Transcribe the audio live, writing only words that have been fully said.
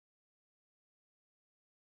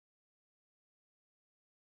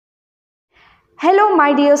Hello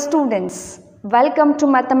my dear students, welcome to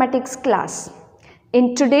mathematics class.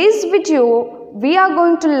 In today's video, we are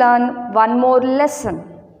going to learn one more lesson.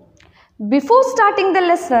 Before starting the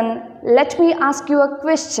lesson, let me ask you a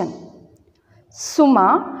question.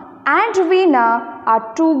 Suma and Veena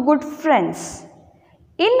are two good friends.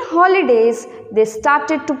 In holidays, they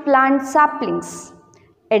started to plant saplings.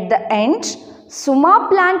 At the end, Suma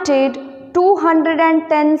planted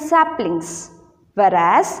 210 saplings,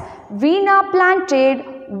 whereas Veena planted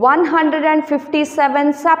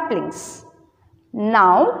 157 saplings.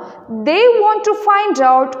 Now, they want to find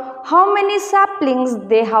out how many saplings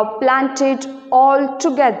they have planted all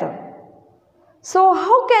together. So,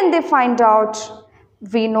 how can they find out?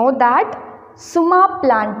 We know that Suma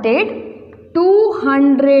planted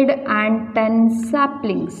 210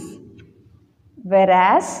 saplings,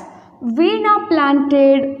 whereas Veena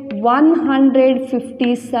planted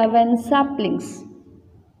 157 saplings.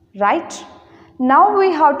 Right? Now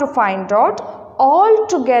we have to find out all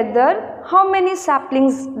together how many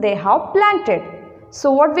saplings they have planted.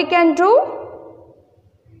 So what we can do?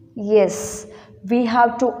 Yes, we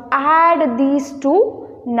have to add these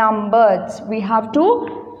two numbers. We have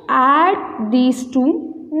to add these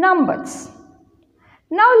two numbers.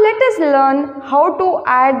 Now let us learn how to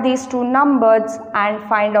add these two numbers and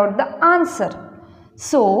find out the answer.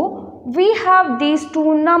 So we have these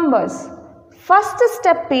two numbers. First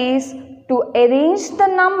step is to arrange the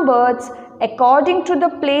numbers according to the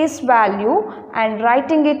place value and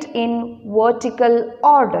writing it in vertical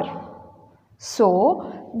order. So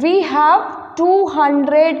we have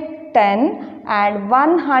 210 and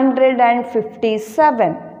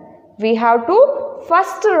 157. We have to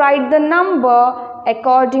first write the number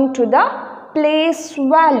according to the place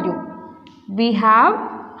value. We have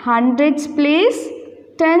hundreds place,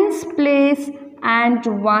 tens place and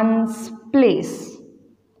ones place.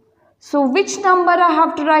 So which number I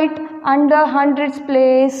have to write under hundreds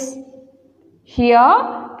place? Here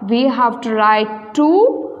we have to write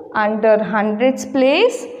 2 under hundreds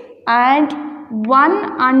place and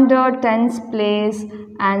 1 under tens place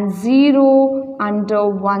and 0 under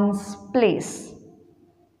ones place.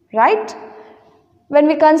 Right? When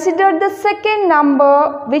we consider the second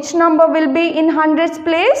number, which number will be in hundreds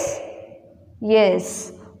place?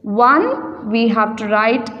 Yes, 1 we have to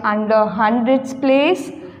write under hundreds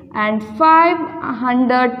place and 5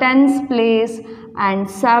 under tens place and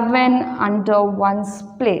 7 under ones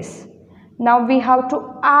place. Now we have to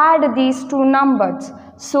add these two numbers.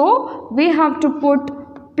 So we have to put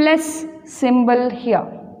plus symbol here.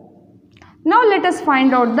 Now let us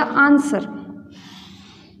find out the answer.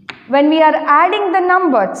 When we are adding the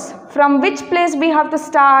numbers, from which place we have to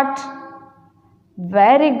start?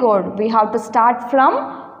 Very good. We have to start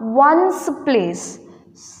from ones place.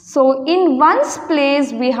 So in ones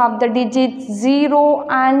place, we have the digits 0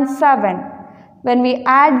 and 7. When we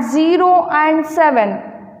add 0 and 7,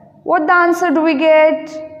 what the answer do we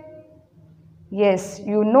get? Yes,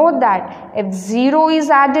 you know that if 0 is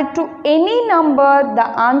added to any number, the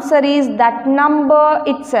answer is that number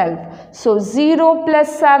itself. So 0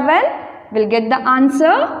 plus 7 will get the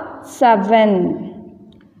answer 7.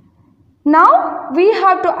 Now we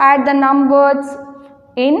have to add the numbers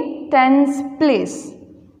in tens place.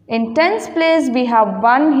 In tens place we have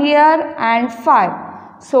 1 here and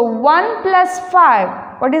 5. So 1 plus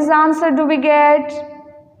 5, what is the answer do we get?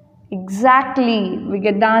 Exactly, we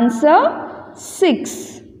get the answer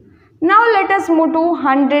 6. Now let us move to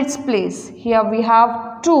hundreds place. Here we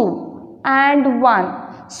have 2 and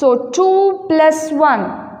 1. So 2 plus 1,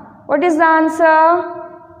 what is the answer?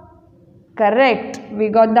 Correct, we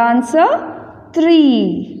got the answer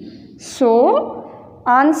 3. So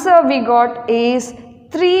answer we got is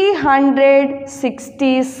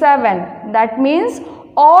 367. That means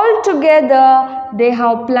all together they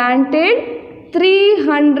have planted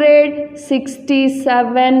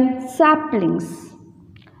 367 saplings.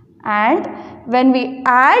 And when we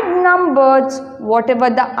add numbers, whatever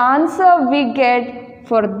the answer we get,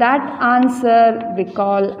 for that answer we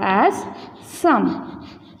call as sum.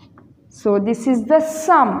 So this is the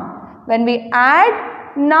sum. When we add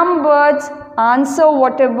numbers, answer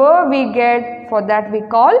whatever we get, for that we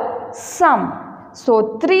call sum.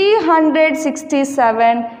 So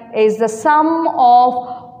 367 is the sum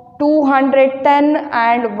of 210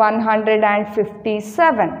 and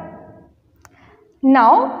 157.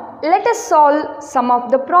 Now let us solve some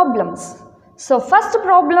of the problems. So first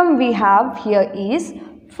problem we have here is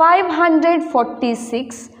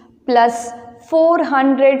 546 plus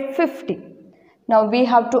 450. Now we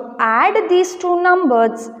have to add these two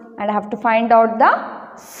numbers and have to find out the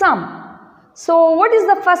sum. So what is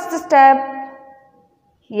the first step?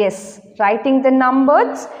 Yes, writing the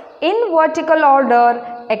numbers in vertical order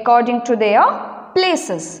according to their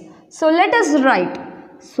places. So let us write.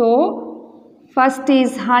 So first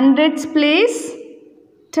is hundreds place,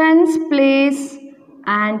 tens place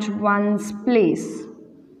and ones place.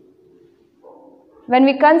 When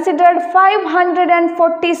we considered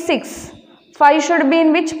 546, 5 should be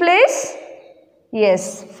in which place?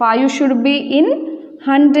 Yes, 5 should be in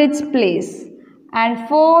hundreds place and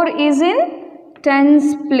 4 is in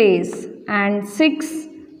tens place and 6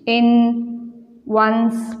 in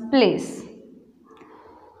ones place.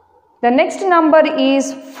 The next number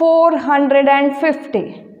is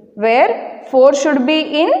 450, where 4 should be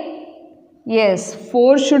in, yes,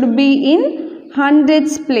 4 should be in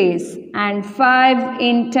hundreds place and 5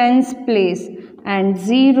 in tens place and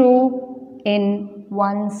 0 in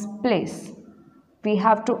ones place. We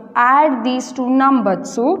have to add these two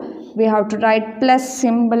numbers, so we have to write plus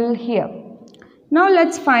symbol here. Now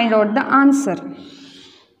let's find out the answer.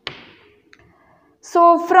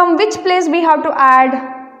 So from which place we have to add?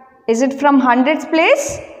 Is it from hundreds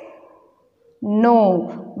place?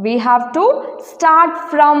 No, we have to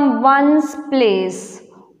start from ones place.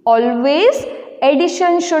 Always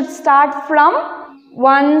addition should start from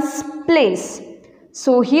ones place.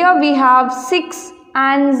 So here we have 6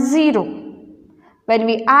 and 0. When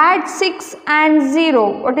we add 6 and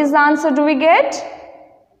 0, what is the answer do we get?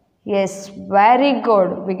 Yes, very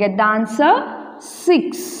good. We get the answer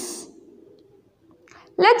 6.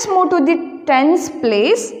 Let's move to the tens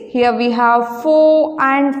place. Here we have 4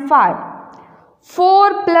 and 5.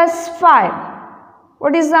 4 plus 5.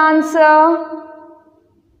 What is the answer?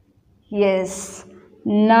 Yes,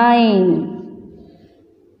 9.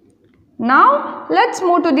 Now let's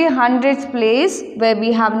move to the hundreds place where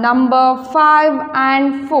we have number 5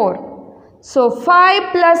 and 4. So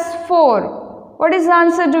 5 plus 4. What is the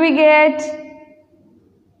answer do we get?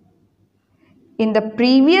 In the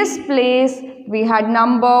previous place we had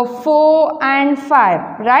number 4 and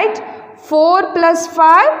 5, right? 4 plus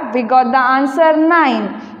 5, we got the answer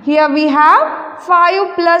 9. Here we have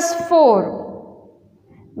 5 plus 4.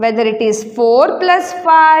 Whether it is 4 plus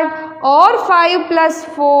 5 or 5 plus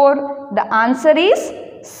 4, the answer is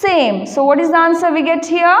same. So what is the answer we get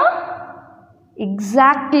here?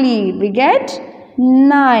 Exactly, we get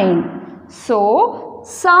 9. So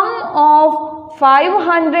sum of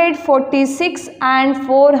 546 and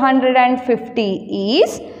 450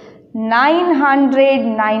 is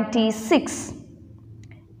 996.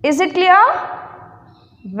 Is it clear?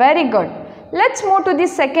 Very good. Let's move to the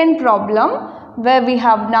second problem where we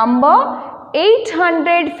have number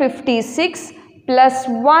 856 plus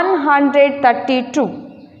 132.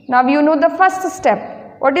 Now you know the first step.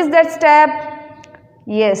 What is that step?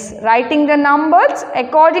 Yes, writing the numbers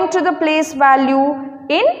according to the place value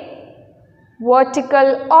in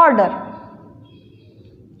vertical order.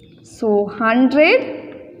 So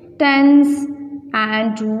 100, tens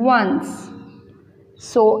and ones.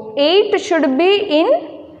 So 8 should be in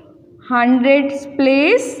hundreds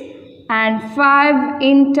place and 5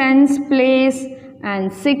 in tens place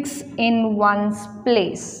and 6 in ones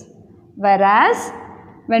place. Whereas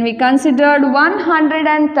when we considered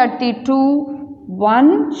 132,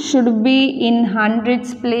 1 should be in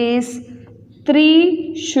hundreds place,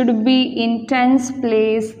 3 should be in tens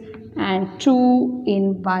place and 2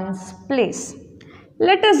 in ones place.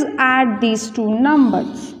 Let us add these two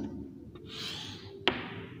numbers.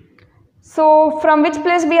 So from which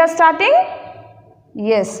place we are starting?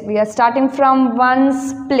 Yes, we are starting from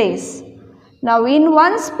ones place. Now in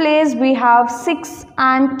ones place we have 6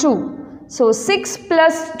 and 2. So 6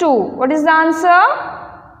 plus 2, what is the answer?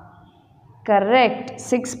 Correct,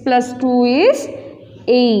 6 plus 2 is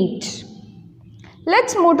 8.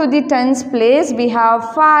 Let's move to the tens place. We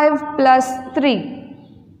have 5 plus 3.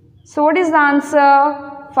 So what is the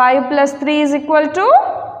answer? 5 plus 3 is equal to?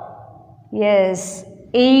 Yes,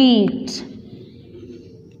 8.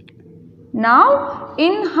 Now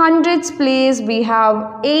in hundreds place we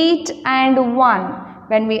have 8 and 1.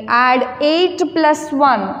 When we add 8 plus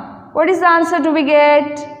 1, what is the answer do we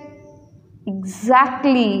get?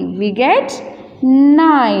 Exactly, we get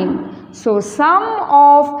 9. So sum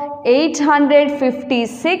of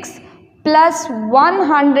 856 plus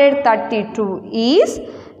 132 is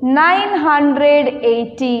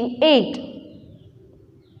 988.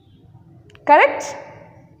 Correct?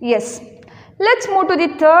 Yes. Let's move to the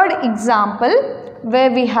third example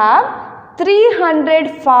where we have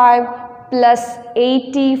 305 plus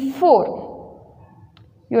 84.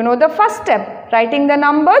 You know the first step, writing the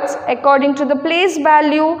numbers according to the place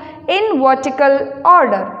value in vertical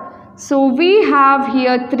order. So we have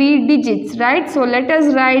here 3 digits, right? So let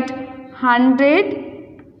us write 100,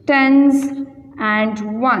 tens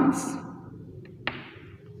and ones.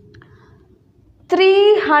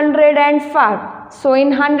 305. So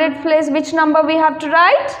in hundred place, which number we have to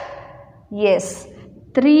write? Yes,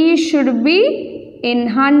 3 should be in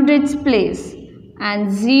hundreds place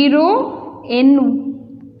and 0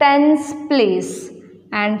 in tens place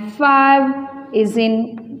and 5 is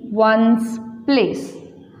in ones place.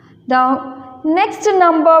 Now next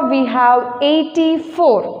number we have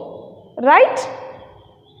 84, right?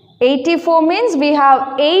 84 means we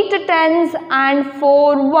have 8 tens and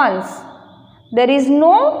 4 ones. There is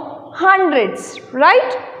no hundreds,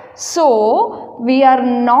 right? So we are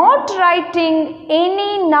not writing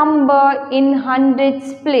any number in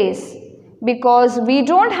hundreds place because we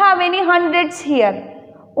don't have any hundreds here.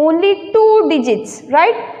 Only 2 digits,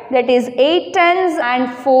 right? That is 8 tens and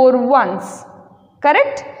 4 ones.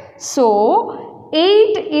 Correct? So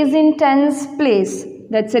 8 is in tens place.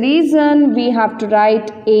 That's the reason we have to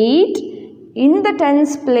write 8 in the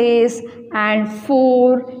tens place and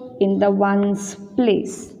 4 in the ones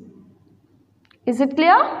place. Is it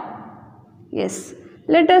clear? Yes.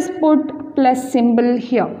 Let us put plus symbol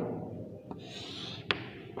here.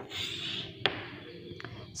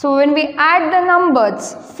 So when we add the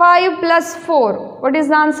numbers 5 plus 4, what is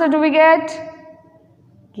the answer do we get?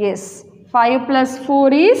 Yes, 5 plus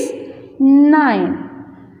 4 is 9.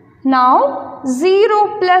 Now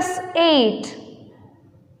 0 plus 8.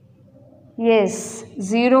 Yes,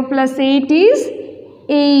 0 plus 8 is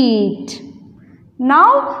 8.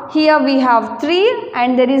 Now here we have 3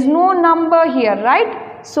 and there is no number here,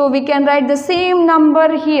 right? So we can write the same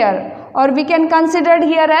number here, or we can consider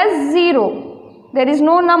here as 0. There is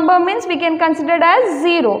no number means we can consider as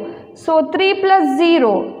 0. So 3 plus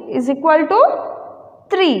 0 is equal to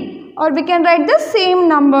 3, or we can write the same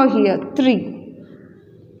number here, 3.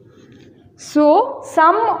 So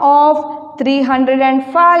sum of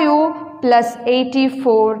 305 plus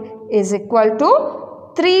 84 is equal to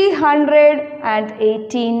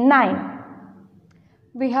 389.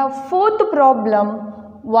 We have fourth problem,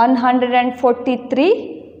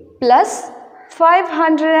 143 plus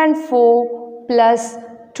 504 plus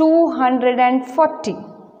 240.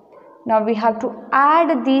 Now we have to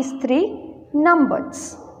add these 3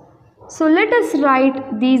 numbers. So let us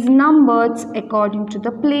write these numbers according to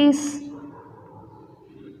the place.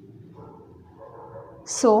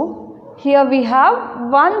 So here we have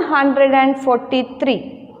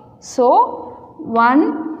 143. So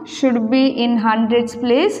 1 should be in hundreds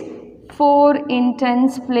place, 4 in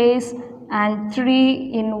tens place and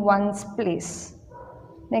 3 in ones place.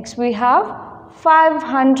 Next we have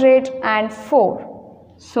 504.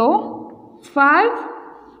 So 5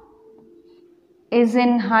 is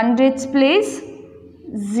in hundreds place,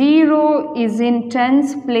 0 is in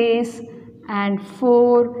tens place and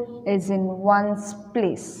 4 is in ones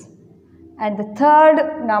place. And the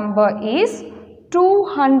third number is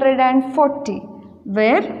 240,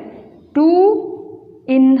 where 2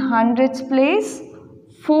 in hundreds place,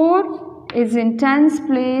 4 is in tens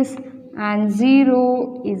place and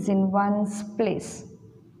 0 is in ones place.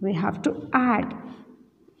 We have to add.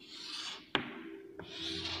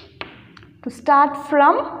 To start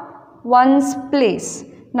from ones place.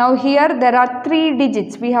 Now here there are 3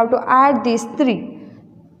 digits. We have to add these 3.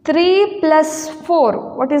 3 plus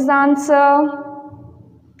 4. What is the answer?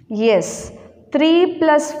 Yes. 3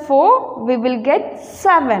 plus 4 we will get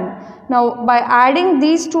 7. Now by adding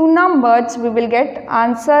these 2 numbers we will get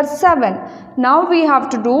answer 7. Now we have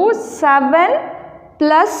to do 7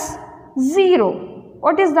 plus 0.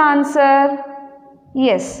 What is the answer?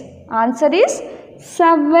 Yes. Answer is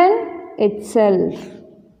 7 itself.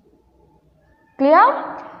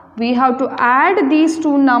 Clear? We have to add these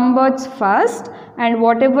 2 numbers first, and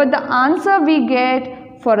whatever the answer we get,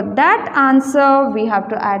 for that answer we have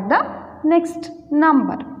to add the next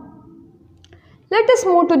number. Let us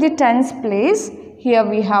move to the tens place. Here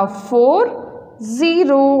we have 4,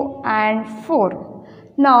 0 and 4.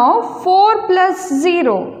 Now 4 plus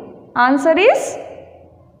 0. Answer is?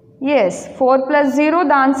 Yes, 4 plus 0,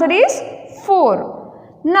 the answer is 4.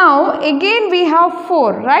 Now again we have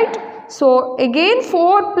 4, right? So again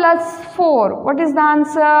 4 plus 4. What is the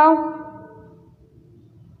answer?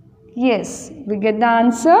 Yes, we get the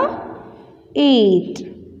answer 8.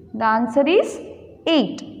 The answer is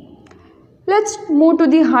 8. Let's move to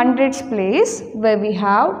the hundreds place where we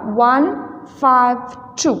have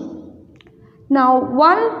 152. Now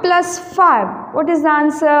 1 plus 5. What is the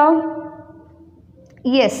answer?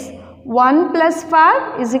 Yes, 1 plus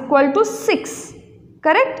 5 is equal to 6.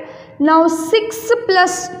 Correct? Now 6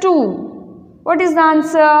 plus 2. What is the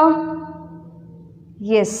answer?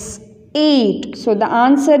 Yes, 8. So the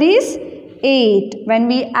answer is 8. When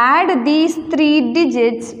we add these 3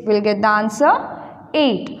 digits, we'll get the answer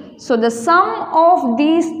 8. So the sum of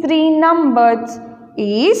these 3 numbers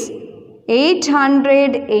is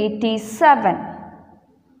 887.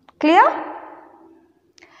 Clear?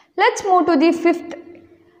 Let's move to the 5th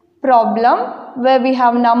problem, where we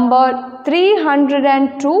have number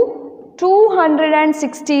 302,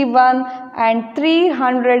 261 and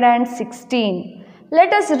 316.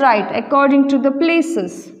 Let us write according to the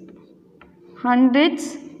places.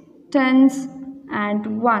 Hundreds, tens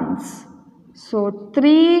and ones. So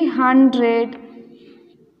 300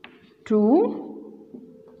 to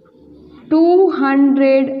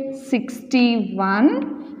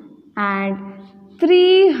 261 and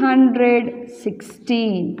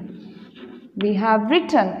 316. We have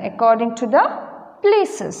written according to the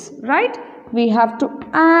places, right? We have to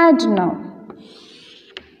add now.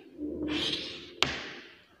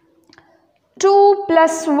 2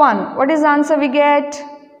 plus 1. What is the answer we get?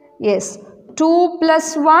 Yes. 2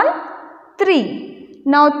 plus 1, 3.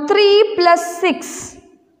 Now 3 plus 6.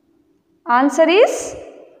 Answer is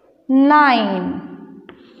 9.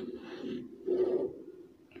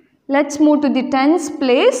 Let's move to the tens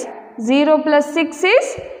place. 0 plus 6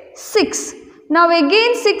 is 6. Now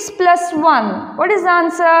again 6 plus 1. What is the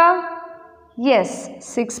answer? Yes.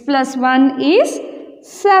 6 plus 1 is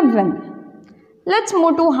 7. Let's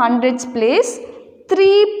move to hundreds place.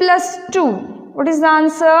 3 plus 2. What is the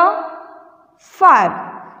answer? 5.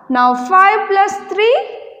 Now 5 plus 3?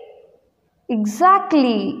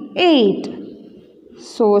 Exactly 8.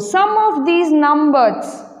 So sum of these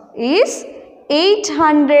numbers is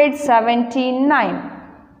 879.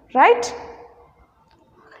 Right?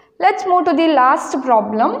 Let's move to the last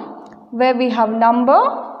problem, where we have number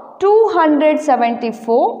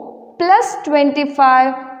 274 plus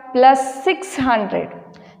 25 plus 600.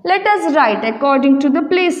 Let us write according to the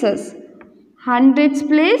places. Hundreds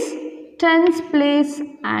place, tens place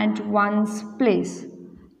and ones place.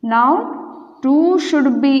 Now 2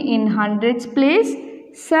 should be in hundreds place,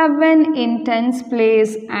 7 in tens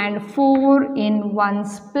place and 4 in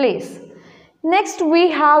ones place. Next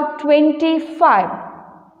we have 25.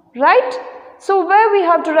 Right? So where we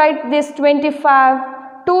have to write this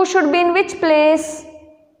 25? 2 should be in which place?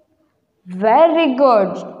 Very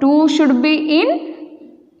good. 2 should be in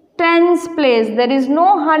tens place. There is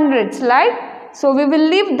no hundreds, right? So we will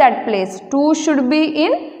leave that place. 2 should be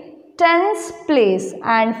in tens place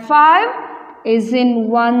and 5 is in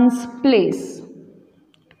ones place.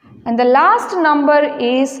 And the last number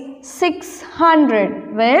is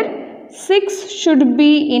 600, where 6 should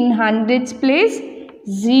be in hundreds place,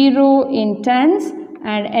 0 in tens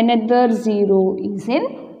and another 0 is in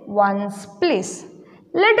ones place.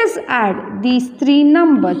 Let us add these 3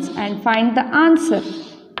 numbers and find the answer.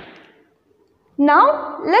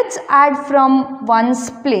 Now let's add from ones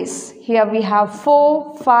place. Here we have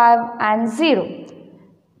 4, 5 and 0.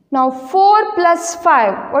 Now 4 plus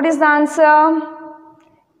 5, what is the answer?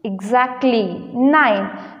 Exactly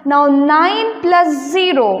 9. Now 9 plus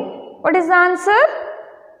 0, what is the answer?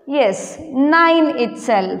 Yes, 9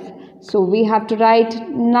 itself. So we have to write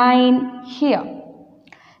 9 here.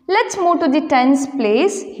 Let's move to the tens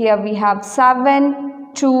place. Here we have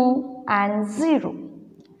 7, 2 and 0.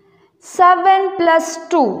 7 plus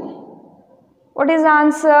 2. What is the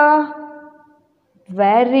answer?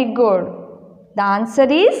 Very good. The answer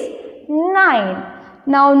is 9.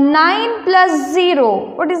 Now 9 plus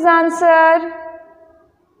 0. What is the answer?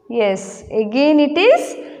 Yes, again it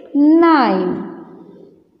is 9.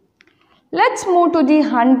 Let's move to the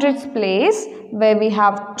hundreds place, where we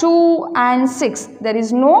have 2 and 6. There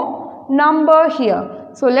is no number here.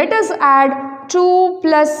 So let us add 2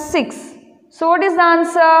 plus 6. So what is the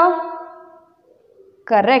answer?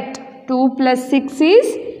 Correct. 2 plus 6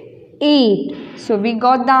 is 8. So we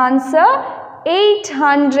got the answer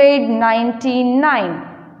 899.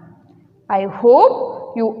 I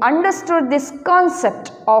hope you understood this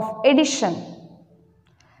concept of addition.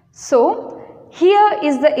 So here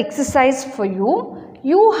is the exercise for you.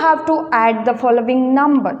 You have to add the following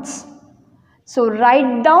numbers. So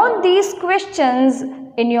write down these questions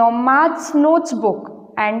in your maths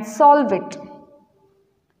notebook and solve it.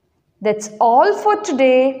 That's all for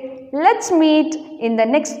today. Let's meet in the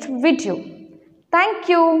next video. Thank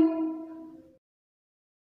you.